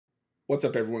What's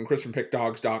up, everyone? Chris from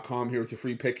Pickdawgz.com here with your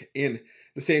free pick in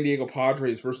the San Diego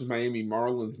Padres versus Miami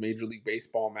Marlins Major League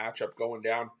Baseball matchup going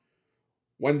down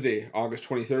Wednesday, August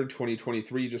 23rd,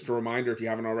 2023. Just a reminder, if you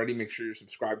haven't already, make sure you're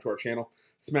subscribed to our channel.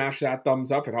 Smash that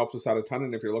thumbs up. It helps us out a ton.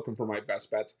 And if you're looking for my best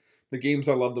bets, the games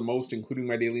I love the most, including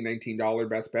my daily $19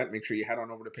 best bet, make sure you head on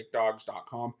over to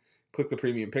Pickdawgz.com. Click the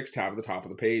Premium Picks tab at the top of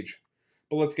the page.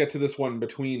 But let's get to this one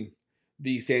between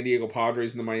the San Diego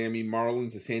Padres and the Miami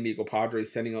Marlins. The San Diego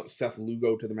Padres sending out Seth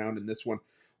Lugo to the mound in this one,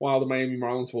 while the Miami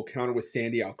Marlins will counter with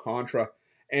Sandy Alcantara.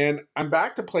 And I'm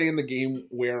back to playing the game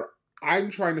where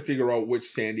I'm trying to figure out which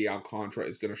Sandy Alcantara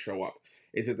is going to show up.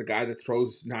 Is it the guy that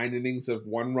throws 9 innings of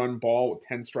one-run ball with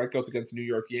 10 strikeouts against the New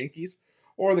York Yankees?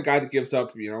 Or the guy that gives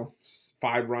up,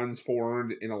 5 runs, 4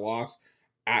 earned in a loss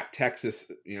at Texas,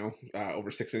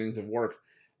 over 6 innings of work?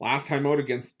 Last time out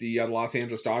against the Los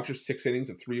Angeles Dodgers, 6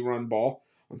 innings of 3-run ball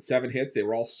on 7 hits. They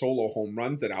were all solo home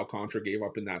runs that Alcantara gave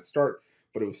up in that start,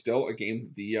 but it was still a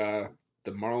game. The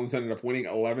Marlins ended up winning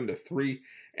 11-3,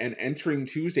 and entering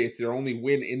Tuesday, it's their only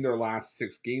win in their last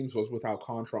 6 games was with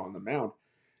Alcantara on the mound.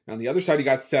 Now on the other side, you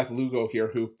got Seth Lugo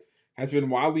here, who has been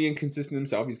wildly inconsistent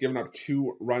himself. He's given up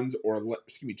 2 earned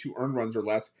runs or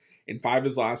less in 5 of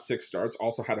his last 6 starts.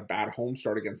 Also had a bad home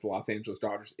start against the Los Angeles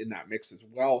Dodgers in that mix as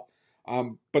well.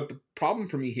 But the problem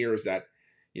for me here is that,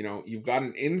 you've got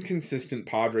an inconsistent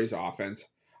Padres offense.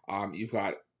 You've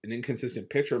got an inconsistent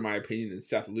pitcher, in my opinion, in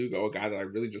Seth Lugo, a guy that I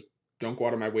really just don't go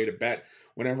out of my way to bet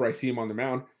whenever I see him on the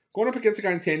mound. Going up against a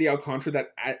guy in Sandy Alcantara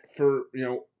that, for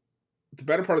the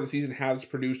better part of the season, has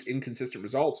produced inconsistent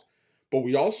results. But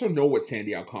we also know what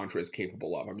Sandy Alcantara is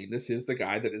capable of. I mean, this is the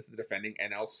guy that is the defending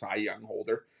NL Cy Young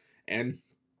holder. And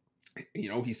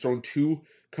he's thrown 2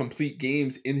 complete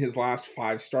games in his last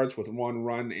 5 starts with 1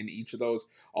 run in each of those.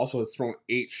 Also has thrown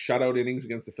 8 shutout innings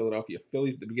against the Philadelphia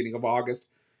Phillies at the beginning of August.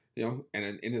 And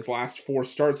in his last 4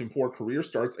 starts and 4 career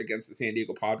starts against the San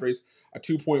Diego Padres, a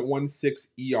 2.16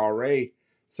 ERA.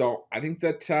 So I think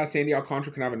that Sandy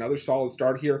Alcantara can have another solid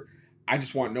start here. I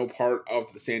just want no part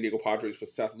of the San Diego Padres with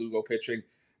Seth Lugo pitching.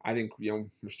 I think,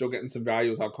 we're still getting some value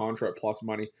with Alcantara at plus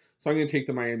money. So I'm going to take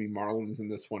the Miami Marlins in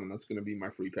this one, and that's going to be my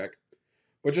free pick.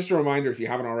 But just a reminder, if you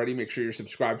haven't already, make sure you're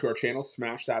subscribed to our channel.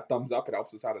 Smash that thumbs up. It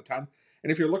helps us out a ton.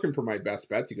 And if you're looking for my best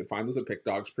bets, you can find those at Pick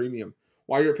Dawgz Premium.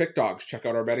 While you're at Pick Dawgz, check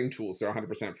out our betting tools. They're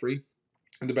 100% free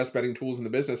and the best betting tools in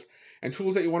the business, and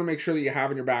tools that you want to make sure that you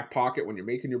have in your back pocket when you're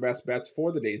making your best bets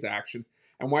for the day's action.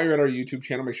 And while you're at our YouTube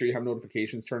channel, make sure you have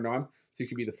notifications turned on so you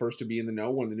can be the first to be in the know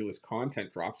when the newest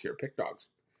content drops here at Pick Dawgz.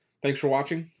 Thanks for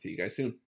watching. See you guys soon.